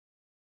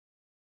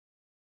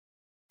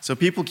So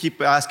people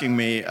keep asking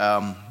me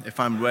if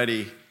I'm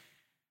ready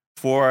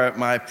for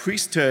my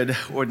priesthood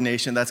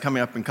ordination that's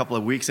coming up in a couple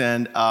of weeks,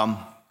 and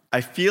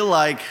I feel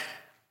like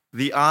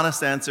the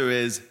honest answer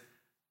is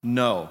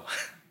no.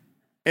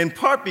 In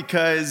part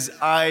because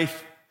I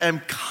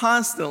am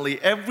constantly,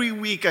 every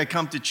week I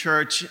come to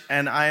church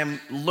and I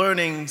am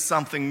learning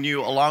something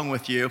new along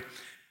with you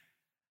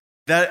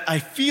that I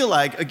feel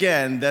like,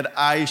 again, that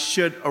I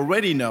should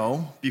already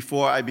know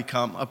before I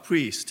become a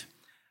priest.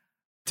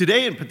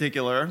 Today in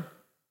particular,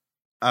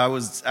 I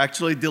was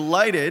actually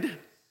delighted,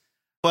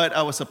 but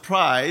I was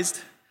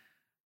surprised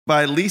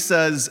by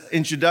Lisa's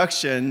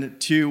introduction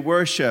to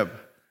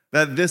worship,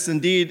 that this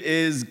indeed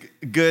is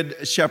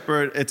Good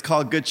Shepherd. It's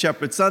called Good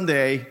Shepherd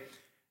Sunday.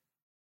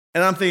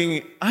 And I'm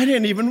thinking, I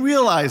didn't even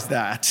realize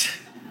that.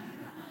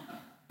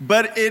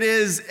 But it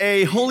is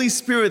a Holy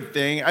Spirit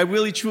thing. I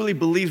really truly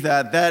believe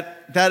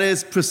that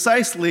is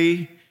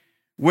precisely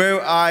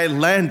where I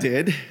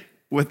landed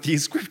with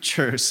these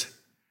scriptures.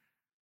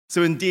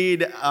 So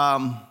indeed,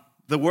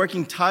 the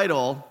working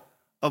title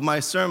of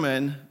my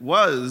sermon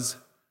was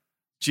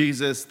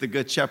Jesus the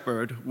Good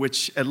Shepherd,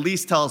 which at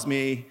least tells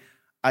me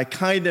I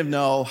kind of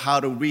know how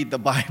to read the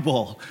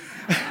Bible.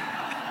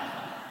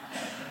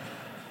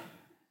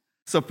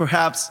 So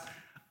perhaps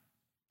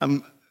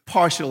I'm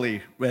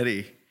partially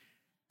ready.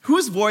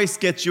 Whose voice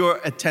gets your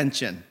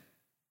attention?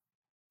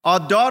 Our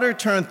daughter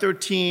turned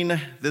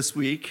 13 this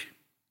week,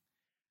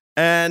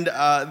 and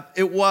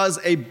it was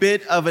a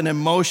bit of an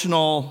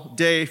emotional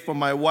day for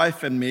my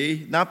wife and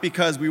me, not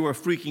because we were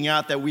freaking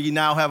out that we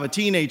now have a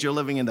teenager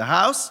living in the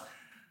house,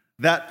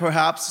 that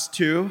perhaps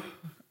too,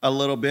 a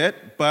little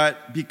bit,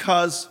 but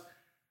because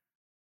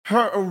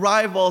her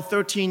arrival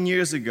 13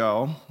 years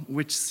ago,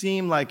 which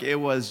seemed like it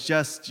was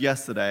just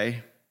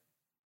yesterday,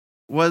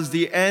 was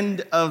the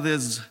end of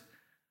this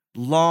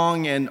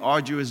long and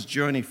arduous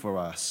journey for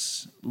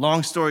us.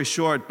 Long story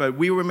short, but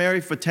we were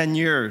married for 10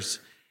 years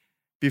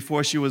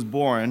before she was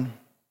born.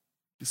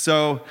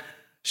 So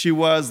she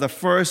was the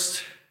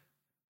first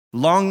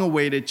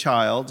long-awaited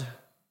child,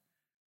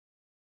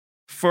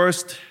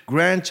 first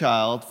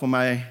grandchild for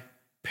my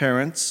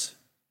parents,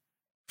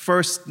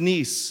 first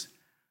niece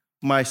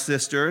for my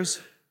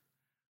sisters.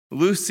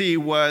 Lucy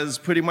was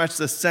pretty much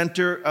the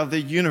center of the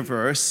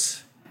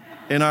universe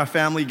in our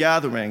family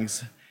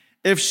gatherings.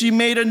 If she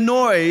made a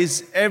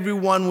noise,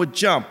 everyone would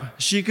jump.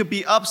 She could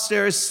be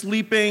upstairs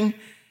sleeping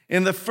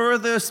in the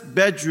furthest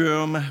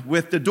bedroom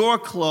with the door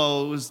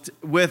closed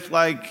with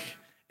I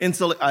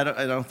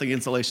don't think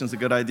insulation is a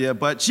good idea,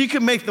 but she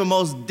could make the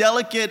most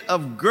delicate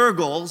of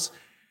gurgles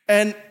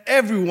and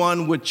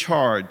everyone would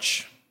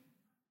charge.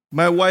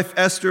 My wife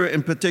Esther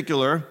in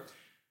particular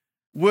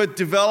would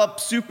develop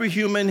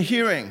superhuman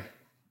hearing,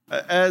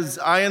 as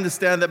I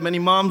understand that many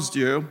moms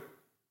do,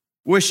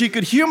 where she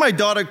could hear my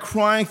daughter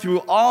crying through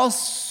all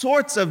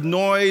sorts of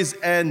noise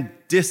and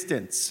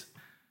distance.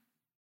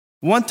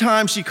 One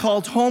time she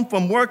called home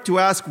from work to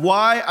ask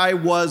why I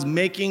was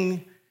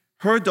making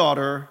her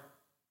daughter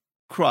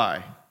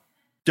cry.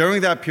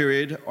 During that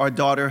period, our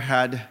daughter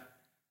had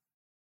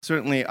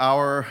certainly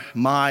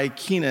my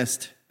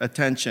keenest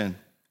attention.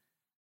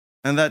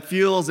 And that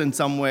feels in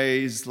some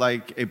ways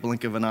like a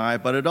blink of an eye,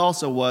 but it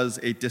also was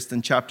a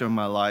distant chapter in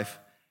my life.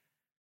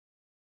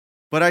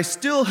 But I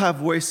still have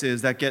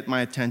voices that get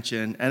my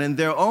attention and in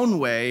their own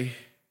way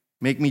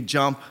make me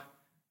jump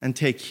and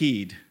take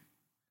heed.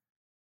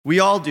 We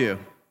all do.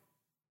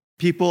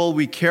 People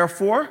we care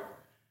for,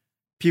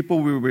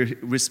 people we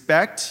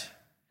respect,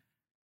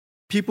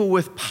 people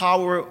with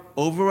power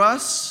over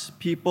us,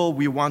 people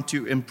we want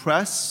to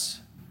impress.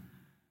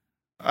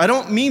 I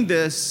don't mean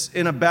this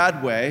in a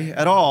bad way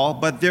at all,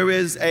 but there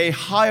is a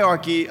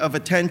hierarchy of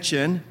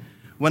attention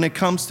when it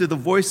comes to the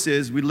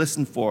voices we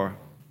listen for.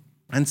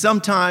 And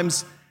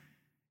sometimes,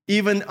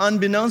 even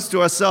unbeknownst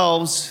to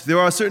ourselves, there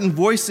are certain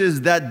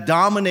voices that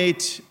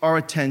dominate our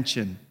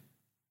attention.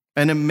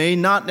 And it may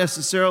not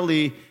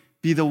necessarily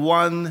be the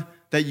one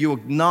that you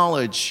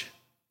acknowledge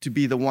to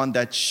be the one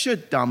that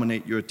should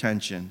dominate your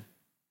attention,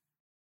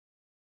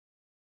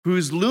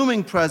 whose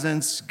looming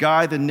presence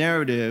guide the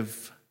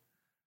narratives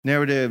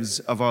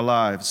of our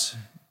lives.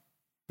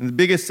 In the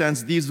biggest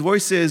sense, these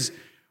voices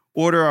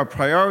order our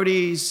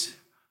priorities,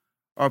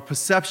 our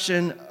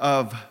perception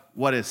of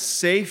what is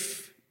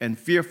safe and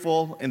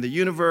fearful in the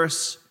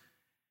universe,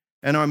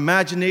 and our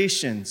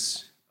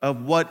imaginations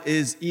of what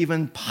is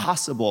even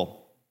possible.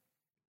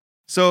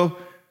 So,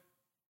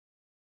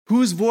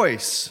 whose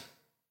voice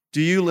do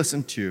you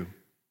listen to?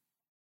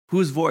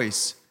 Whose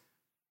voice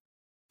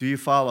do you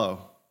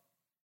follow?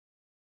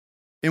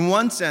 In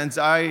one sense,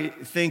 I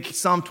think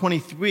Psalm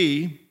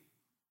 23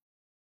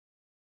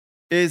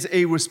 is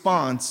a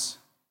response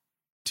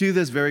to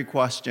this very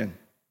question.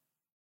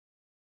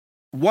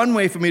 One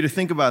way for me to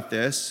think about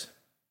this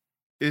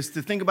is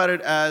to think about it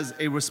as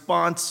a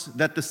response,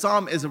 that the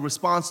psalm is a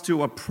response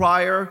to a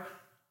prior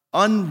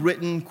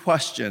unwritten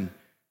question.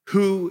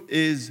 Who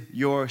is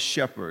your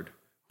shepherd?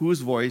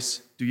 Whose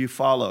voice do you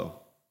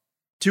follow?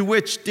 To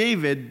which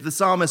David, the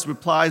psalmist,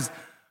 replies,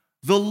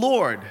 the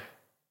Lord.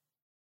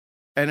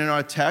 And in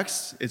our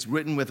text, it's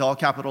written with all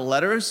capital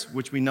letters,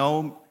 which we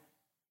know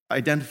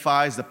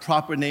identifies the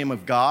proper name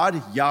of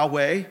God,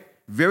 Yahweh,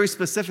 very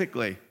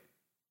specifically. It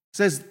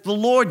says, the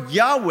Lord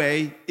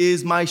Yahweh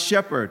is my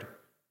shepherd.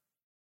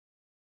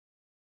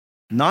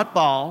 Not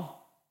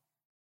Baal,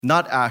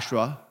 not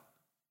Asherah,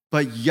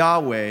 but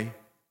Yahweh,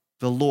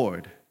 the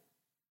Lord.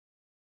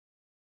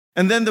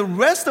 And then the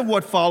rest of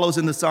what follows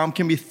in the psalm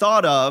can be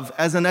thought of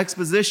as an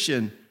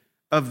exposition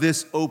of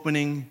this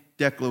opening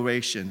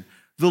declaration.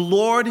 The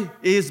Lord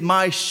is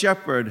my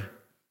shepherd.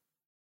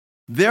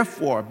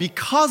 Therefore,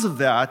 because of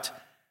that,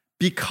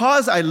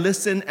 because I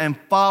listen and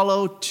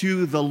follow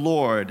to the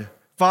Lord,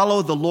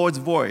 follow the Lord's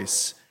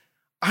voice,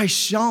 I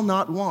shall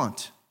not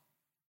want.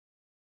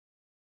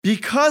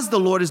 Because the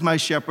Lord is my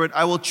shepherd,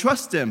 I will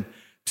trust him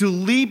to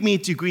lead me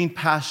to green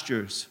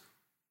pastures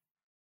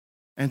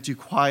and to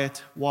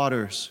quiet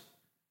waters.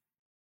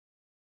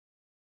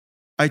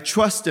 I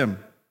trust him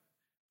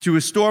to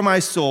restore my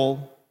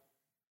soul.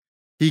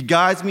 He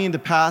guides me in the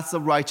paths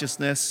of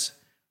righteousness,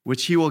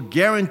 which he will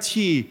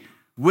guarantee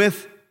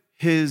with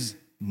his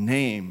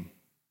name.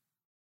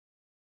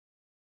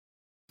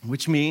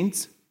 Which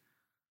means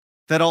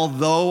that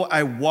although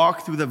I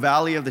walk through the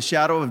valley of the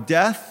shadow of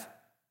death,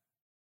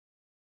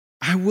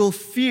 I will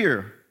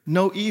fear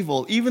no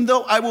evil. Even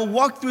though I will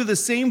walk through the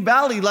same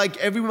valley like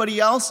everybody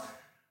else,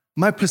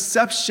 my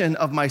perception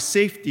of my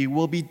safety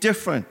will be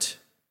different.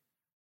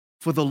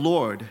 For the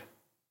Lord,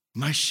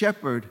 my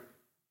shepherd,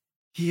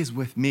 he is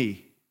with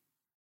me.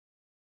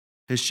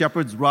 His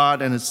shepherd's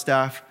rod and his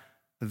staff,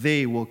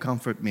 they will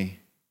comfort me.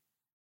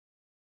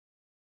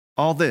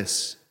 All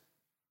this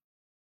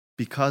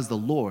because the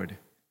Lord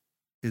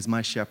is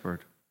my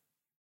shepherd,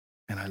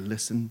 and I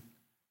listen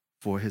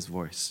for his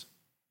voice.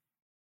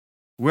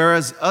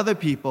 Whereas other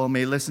people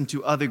may listen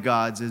to other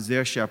gods as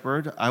their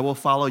shepherd, I will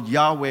follow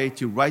Yahweh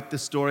to write the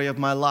story of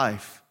my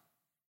life,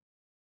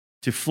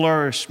 to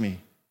flourish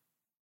me.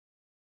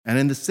 And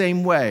in the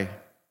same way,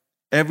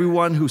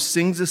 everyone who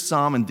sings a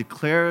psalm and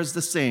declares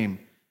the same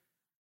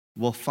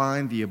will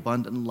find the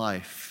abundant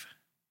life,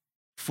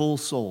 full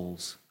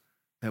souls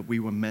that we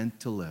were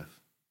meant to live.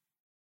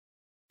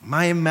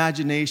 My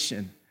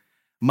imagination,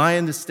 my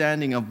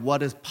understanding of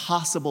what is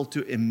possible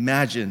to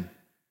imagine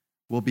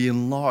will be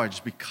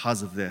enlarged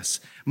because of this.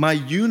 My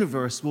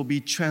universe will be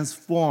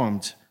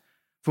transformed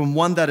from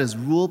one that is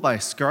ruled by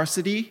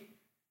scarcity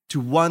to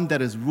one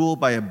that is ruled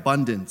by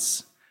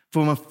abundance,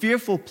 from a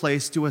fearful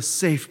place to a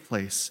safe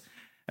place.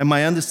 And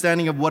my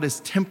understanding of what is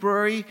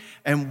temporary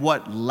and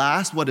what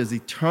lasts, what is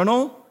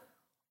eternal,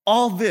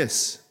 all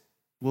this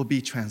will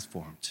be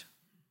transformed.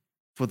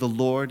 For the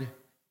Lord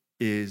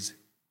is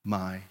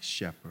my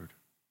shepherd.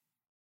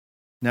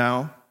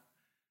 Now,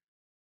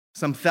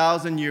 some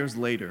 1,000 years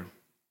later,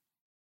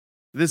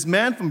 this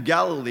man from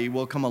Galilee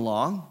will come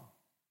along,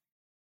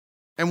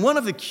 and one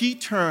of the key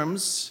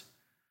terms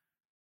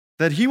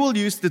that he will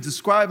use to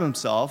describe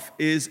himself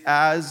is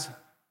as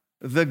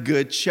the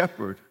Good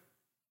Shepherd.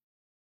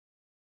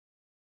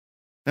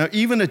 Now,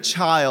 even a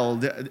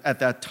child at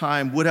that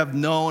time would have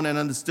known and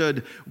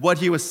understood what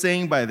he was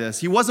saying by this.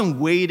 He wasn't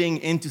wading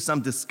into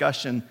some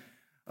discussion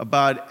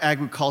about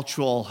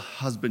agricultural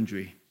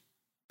husbandry.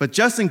 But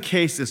just in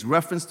case this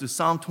reference to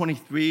Psalm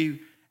 23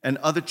 and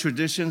other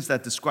traditions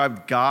that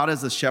describe God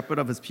as the shepherd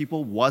of his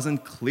people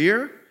wasn't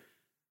clear,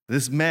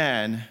 this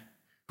man,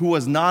 who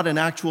was not an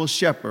actual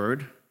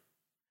shepherd,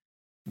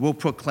 will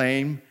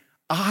proclaim,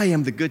 I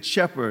am the good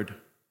shepherd.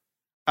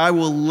 I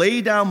will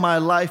lay down my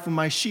life for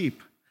my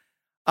sheep.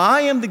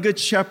 I am the good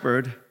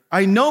shepherd.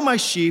 I know my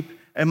sheep,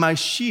 and my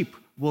sheep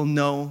will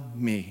know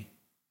me.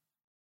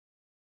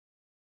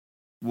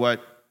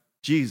 What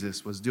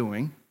Jesus was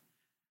doing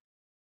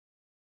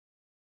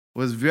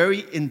was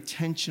very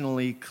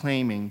intentionally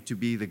claiming to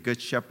be the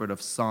good shepherd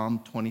of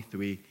Psalm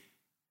 23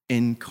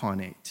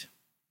 incarnate,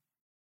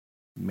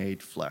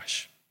 made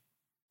flesh.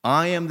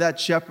 I am that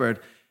shepherd,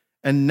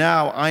 and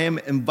now I am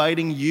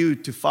inviting you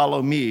to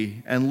follow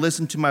me and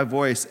listen to my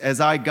voice as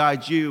I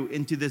guide you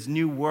into this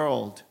new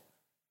world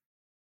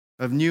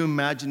of new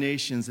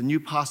imaginations and new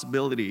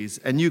possibilities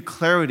and new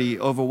clarity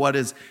over what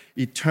is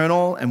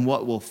eternal and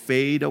what will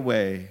fade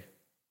away.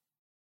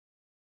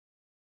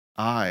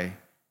 I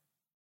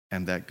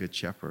am that good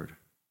shepherd.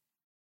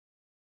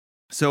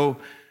 So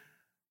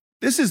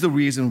this is the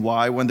reason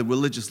why when the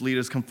religious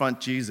leaders confront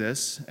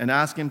Jesus and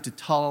ask him to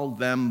tell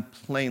them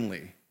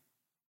plainly,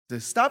 to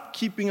stop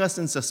keeping us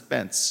in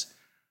suspense.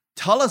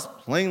 Tell us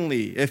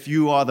plainly if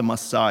you are the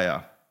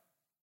Messiah,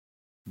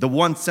 the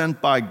one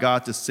sent by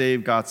God to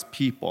save God's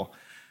people.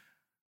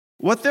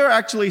 What they're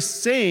actually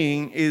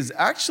saying is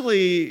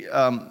actually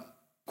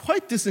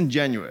quite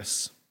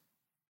disingenuous.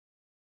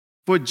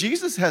 For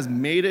Jesus has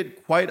made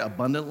it quite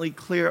abundantly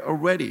clear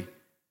already.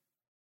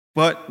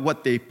 But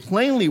what they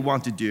plainly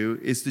want to do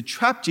is to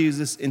trap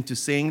Jesus into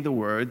saying the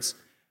words,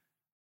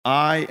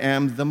 I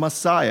am the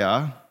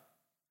Messiah,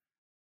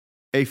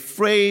 a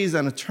phrase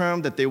and a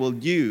term that they will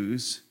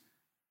use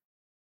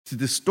to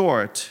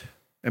distort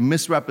and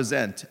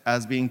misrepresent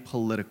as being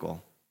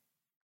political.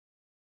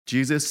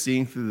 Jesus,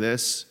 seeing through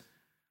this,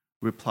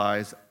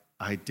 replies,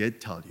 I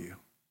did tell you,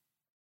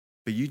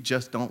 but you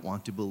just don't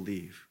want to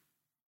believe.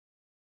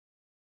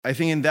 I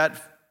think in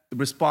that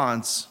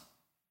response,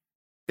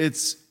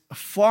 it's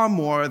far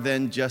more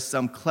than just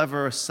some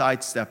clever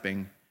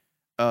sidestepping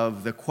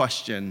of the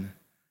question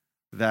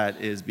that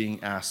is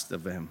being asked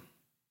of him.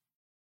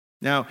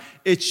 Now,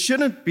 it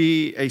shouldn't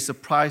be a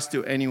surprise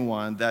to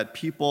anyone that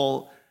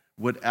people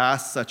would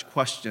ask such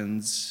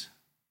questions.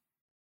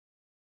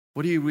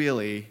 What do you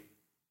really?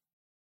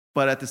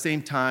 But at the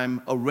same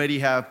time, already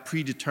have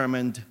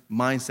predetermined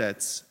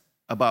mindsets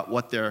about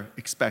what they're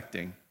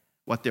expecting,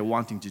 what they're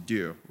wanting to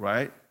do,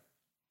 right?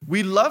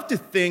 We love to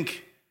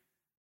think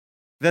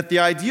that the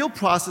ideal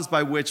process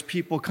by which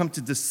people come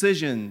to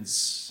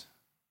decisions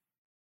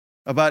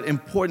about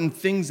important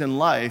things in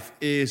life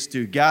is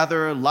to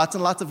gather lots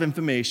and lots of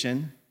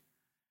information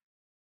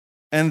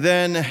and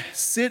then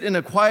sit in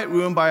a quiet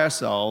room by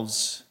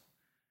ourselves,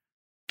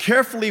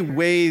 carefully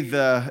weigh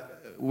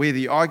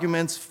the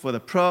arguments for the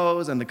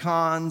pros and the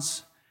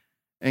cons,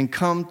 and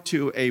come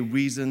to a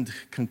reasoned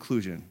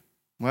conclusion,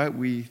 right?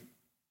 We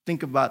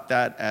think about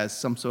that as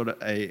some sort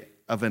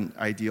of an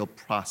ideal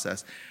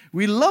process.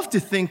 We love to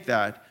think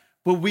that,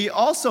 but we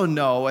also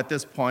know at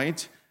this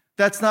point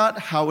that's not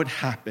how it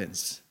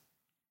happens.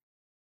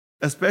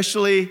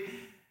 Especially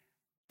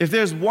if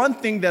there's one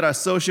thing that our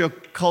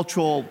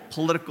socio-cultural,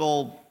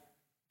 political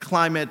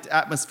climate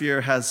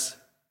atmosphere has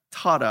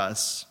taught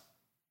us,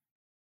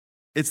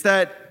 it's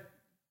that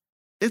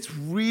it's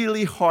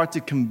really hard to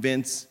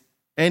convince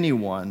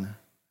anyone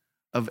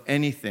of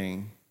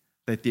anything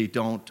that they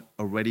don't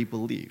already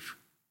believe,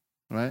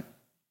 right?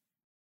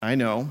 I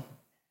know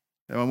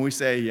that when we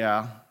say,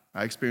 yeah,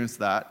 I experienced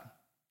that,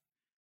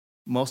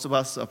 most of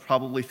us are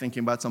probably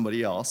thinking about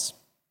somebody else,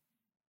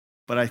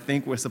 but I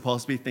think we're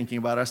supposed to be thinking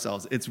about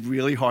ourselves. It's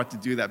really hard to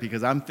do that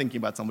because I'm thinking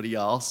about somebody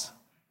else,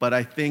 but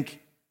I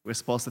think we're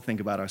supposed to think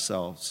about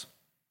ourselves.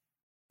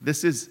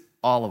 This is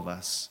all of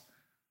us.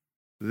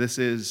 This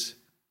is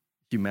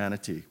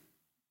humanity.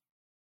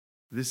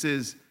 This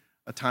is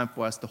a time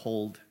for us to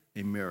hold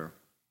a mirror.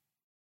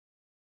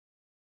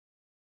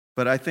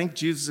 But I think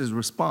Jesus'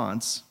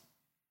 response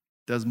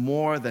does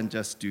more than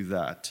just do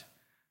that,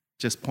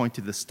 just point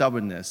to the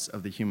stubbornness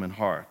of the human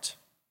heart.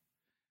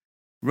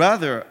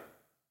 Rather,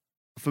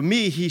 for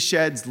me, he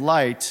sheds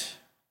light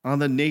on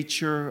the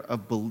nature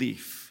of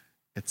belief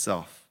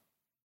itself.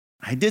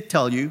 I did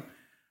tell you,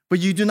 but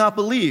you do not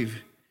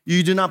believe.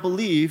 You do not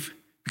believe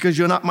because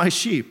you're not my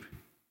sheep.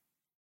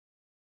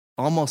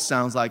 Almost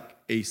sounds like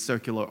a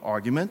circular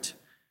argument.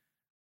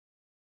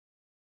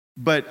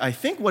 But I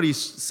think what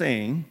he's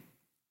saying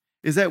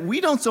is that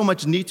we don't so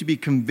much need to be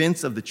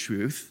convinced of the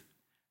truth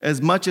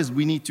as much as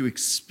we need to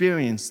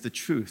experience the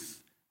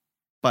truth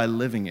by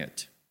living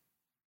it.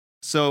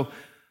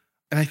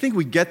 And I think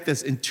we get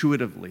this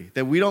intuitively,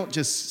 that we don't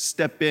just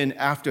step in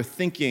after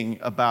thinking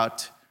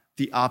about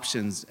the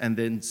options and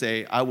then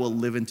say, I will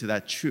live into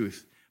that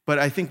truth. But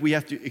I think we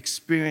have to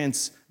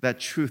experience that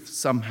truth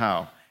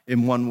somehow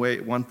in one way,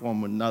 one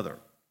form or another.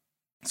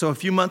 So a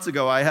few months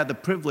ago, I had the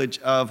privilege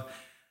of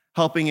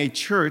helping a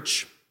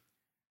church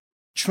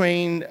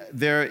train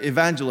their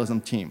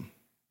evangelism team.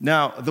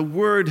 Now, the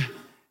word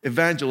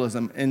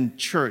evangelism in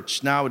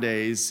church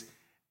nowadays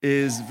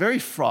is very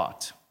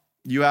fraught.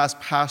 You ask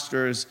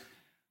pastors,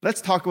 let's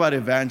talk about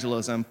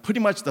evangelism. Pretty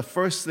much the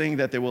first thing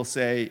that they will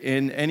say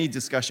in any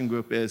discussion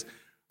group is,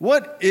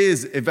 what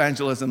is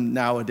evangelism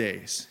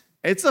nowadays?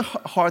 It's a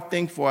hard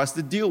thing for us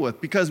to deal with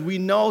because we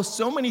know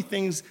so many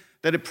things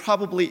that it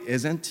probably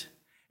isn't.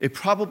 It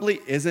probably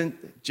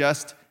isn't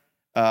just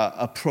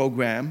a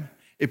program.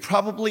 It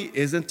probably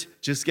isn't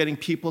just getting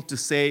people to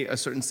say a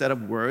certain set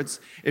of words.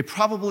 It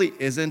probably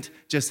isn't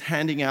just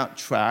handing out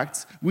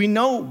tracts. We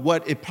know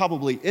what it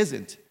probably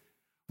isn't.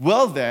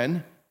 Well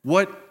then,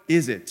 what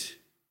is it?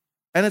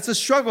 And it's a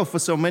struggle for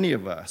so many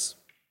of us,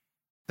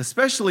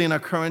 especially in our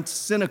current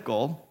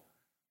cynical,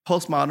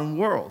 postmodern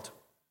world.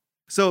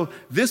 So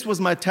this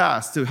was my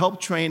task, to help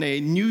train a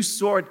new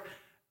sort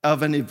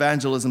of an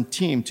evangelism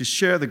team to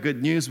share the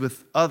good news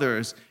with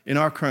others in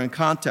our current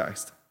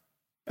context.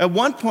 At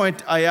one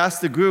point, I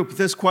asked the group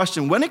this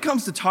question: when it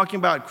comes to talking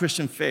about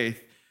Christian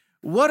faith,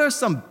 what are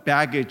some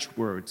baggage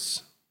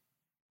words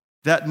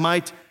that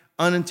might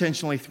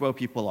unintentionally throw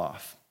people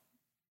off?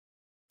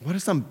 What are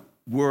some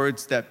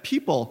words that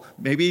people,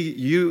 maybe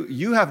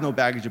you have no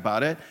baggage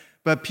about it,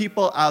 but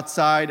people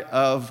outside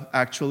of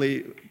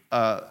actually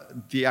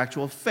the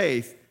actual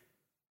faith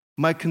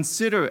might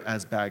consider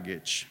as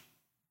baggage?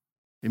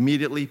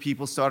 Immediately,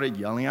 people started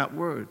yelling out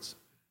words.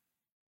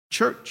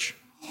 Church.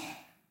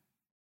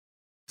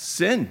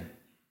 Sin.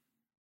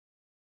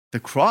 The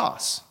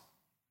cross.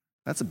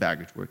 That's a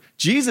baggage word.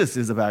 Jesus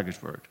is a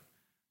baggage word.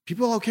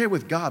 People are okay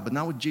with God, but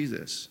not with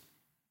Jesus.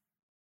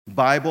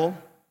 Bible.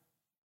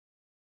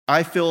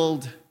 I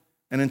filled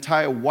an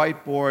entire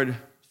whiteboard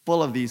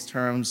full of these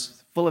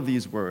terms, full of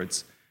these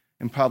words,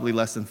 in probably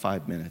less than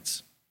 5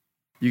 minutes.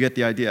 You get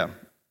the idea.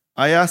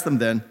 I asked them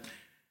then,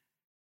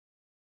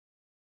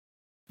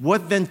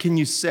 what then can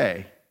you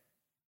say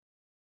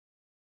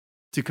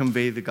to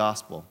convey the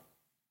gospel?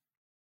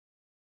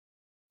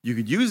 You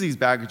could use these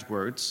baggage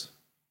words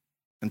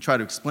and try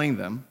to explain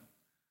them,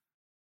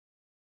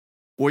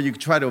 or you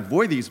could try to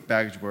avoid these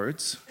baggage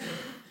words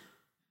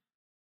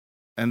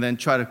and then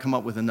try to come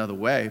up with another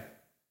way.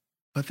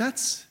 But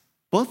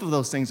both of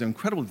those things are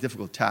incredibly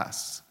difficult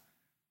tasks.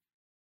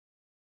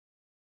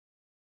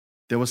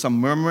 There was some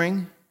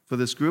murmuring for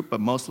this group, but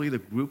mostly the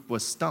group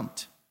was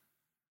stumped.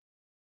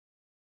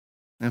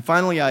 And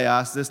finally, I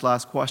asked this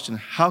last question: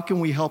 how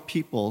can we help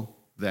people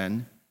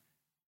then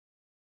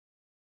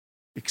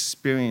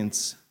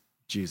experience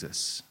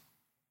Jesus?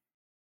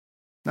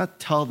 Not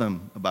tell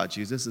them about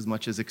Jesus as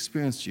much as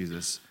experience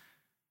Jesus.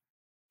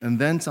 And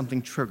then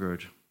something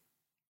triggered.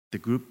 The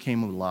group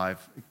came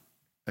alive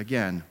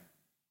again.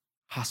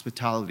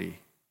 Hospitality,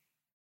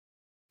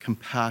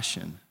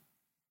 compassion,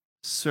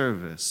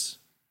 service,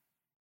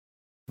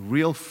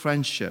 real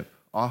friendship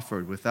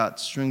offered without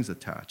strings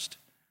attached,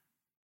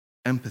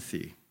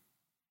 empathy.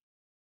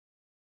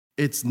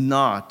 It's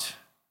not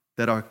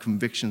that our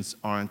convictions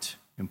aren't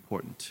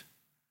important.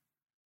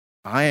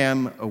 I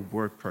am a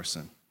word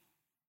person.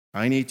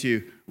 I need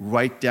to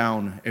write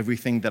down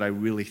everything that I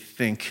really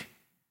think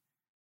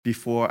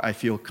before I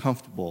feel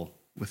comfortable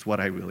with what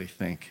I really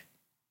think.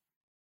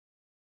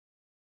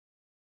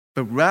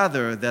 But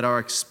rather that our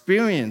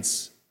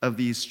experience of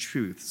these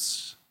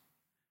truths,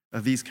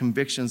 of these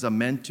convictions, are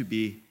meant to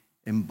be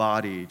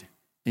embodied,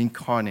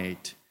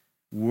 incarnate,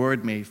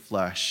 word made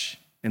flesh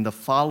in the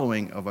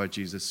following of our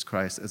Jesus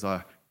Christ as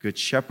our good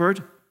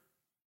shepherd,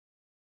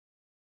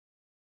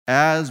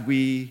 as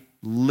we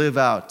live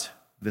out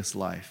this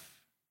life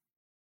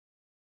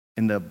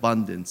in the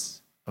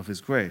abundance of his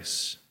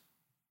grace.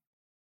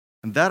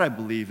 And that, I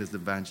believe, is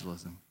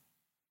evangelism.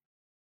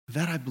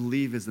 That, I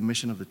believe, is the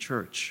mission of the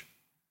church.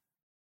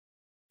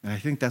 And I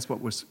think that's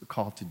what we're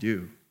called to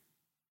do,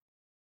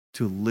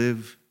 to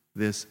live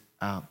this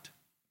out.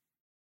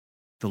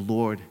 The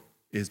Lord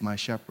is my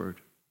shepherd.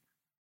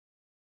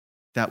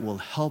 That will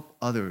help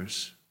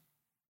others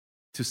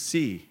to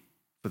see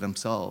for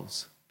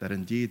themselves that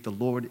indeed the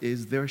Lord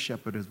is their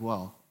shepherd as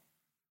well.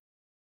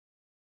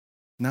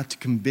 Not to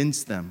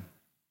convince them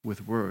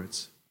with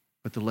words,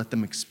 but to let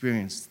them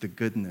experience the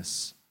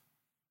goodness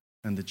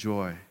and the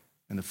joy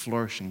and the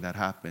flourishing that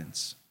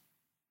happens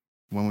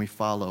when we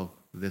follow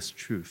this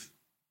truth.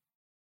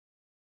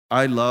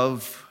 I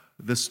love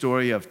the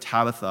story of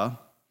Tabitha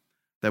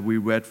that we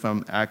read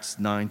from Acts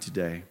 9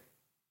 today.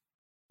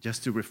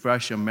 Just to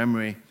refresh your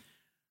memory,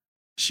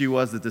 she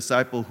was the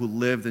disciple who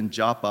lived in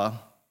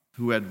Joppa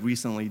who had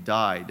recently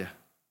died.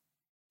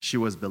 She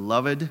was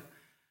beloved,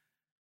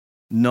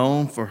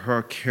 known for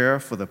her care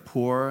for the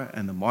poor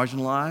and the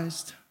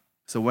marginalized.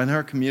 So when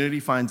her community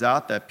finds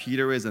out that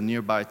Peter is a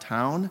nearby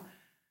town,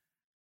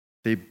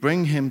 they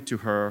bring him to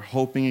her,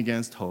 hoping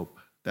against hope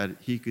that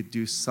he could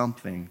do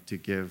something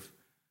to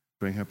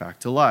bring her back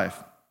to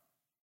life.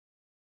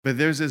 But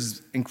there's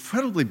this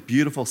incredibly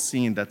beautiful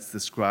scene that's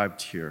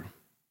described here,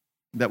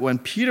 that when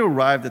Peter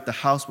arrived at the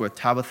house where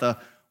Tabitha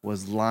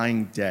was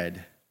lying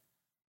dead,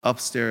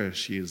 upstairs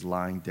she is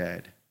lying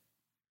dead,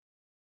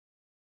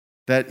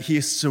 that he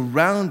is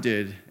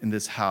surrounded in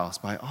this house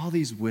by all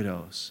these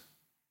widows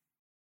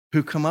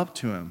who come up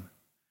to him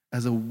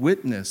as a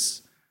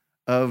witness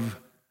of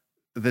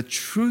the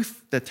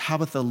truth that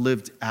Tabitha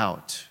lived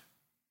out,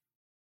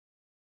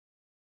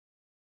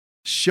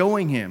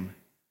 showing him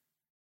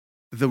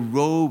the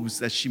robes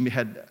that she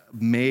had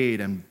made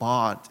and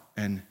bought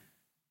and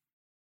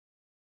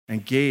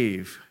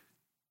gave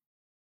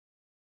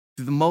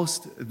to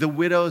the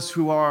widows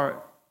who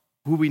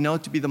we know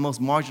to be the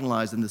most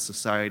marginalized in this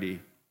society,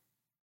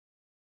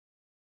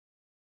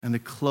 and the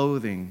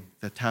clothing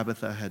that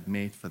Tabitha had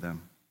made for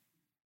them.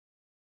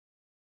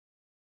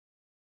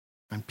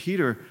 And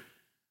Peter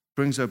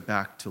brings her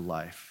back to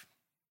life.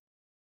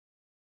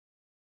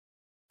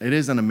 It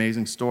is an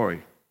amazing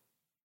story.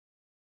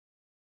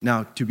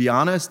 Now, to be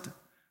honest,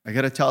 I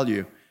got to tell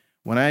you,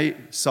 when I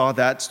saw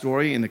that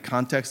story in the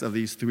context of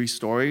these three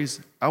stories,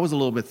 I was a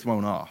little bit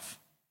thrown off.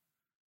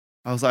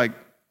 I was like,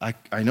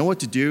 I know what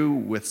to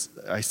do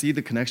I see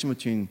the connection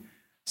between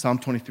Psalm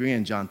 23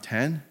 and John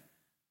 10,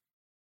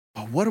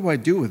 but what do I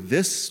do with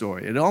this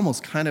story? It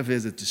almost kind of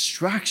is a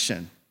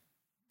distraction.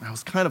 I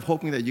was kind of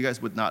hoping that you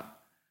guys would not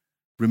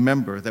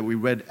remember that we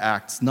read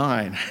Acts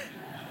 9.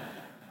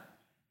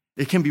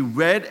 It can be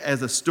read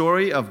as a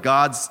story of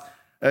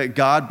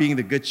God being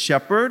the good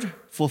shepherd,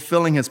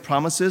 fulfilling his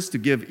promises to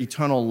give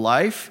eternal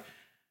life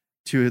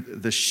to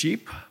the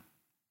sheep.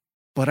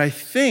 But I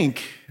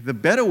think the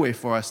better way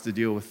for us to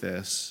deal with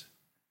this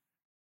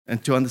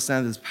and to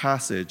understand this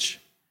passage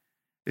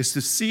is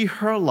to see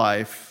her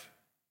life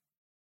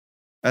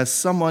as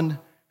someone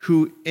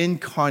who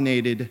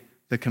incarnated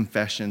the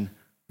confession,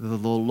 the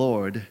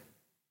Lord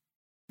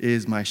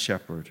is my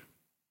shepherd.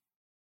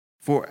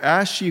 For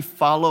as she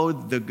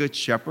followed the good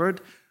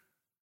shepherd,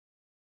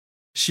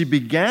 she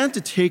began to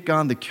take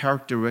on the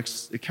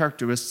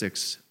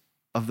characteristics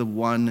of the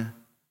one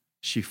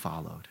she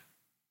followed.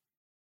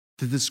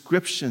 The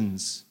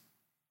descriptions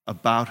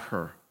about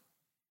her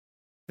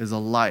is a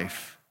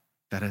life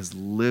that has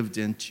lived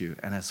into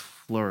and has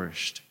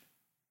flourished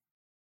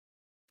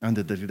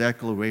under the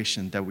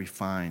declaration that we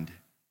find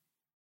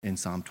in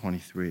Psalm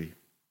 23.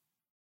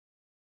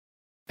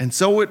 And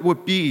so it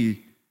would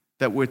be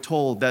that we're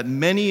told that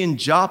many in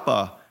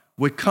Joppa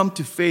would come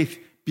to faith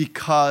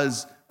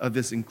because of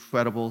this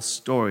incredible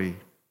story.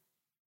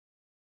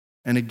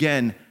 And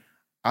again,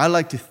 I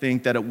like to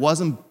think that it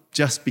wasn't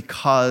just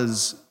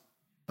because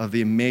of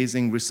the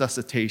amazing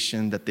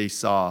resuscitation that they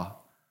saw,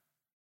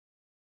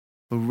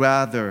 but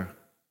rather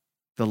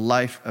the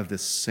life of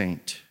this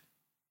saint.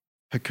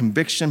 Her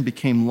conviction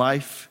became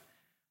life,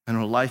 and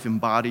her life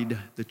embodied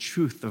the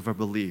truth of her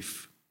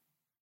belief.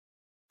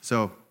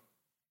 So,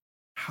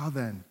 how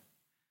then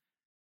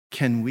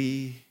can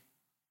we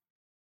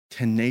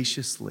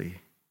tenaciously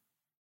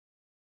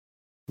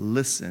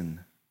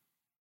listen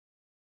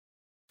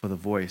for the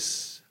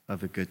voice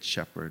of the Good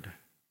Shepherd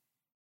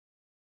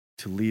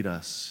to lead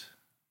us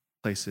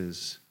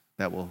places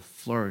that will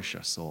flourish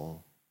our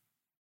soul,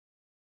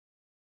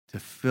 to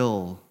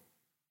fill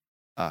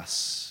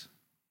us,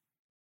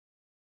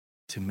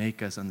 to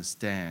make us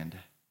understand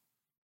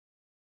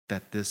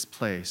that this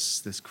place,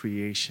 this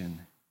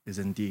creation, is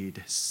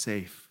indeed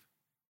safe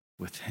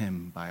with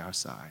Him by our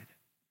side?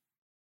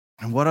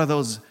 And what are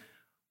those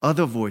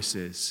other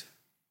voices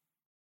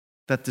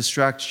that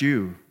distract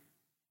you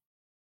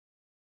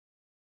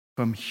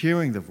from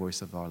hearing the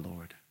voice of our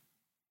Lord?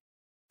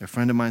 A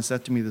friend of mine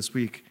said to me this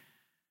week,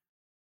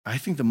 I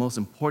think the most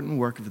important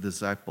work of the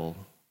disciple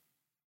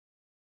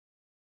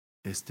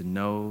is to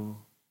know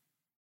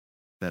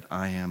that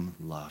I am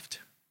loved.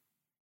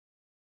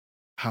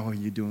 How are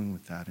you doing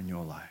with that in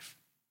your life?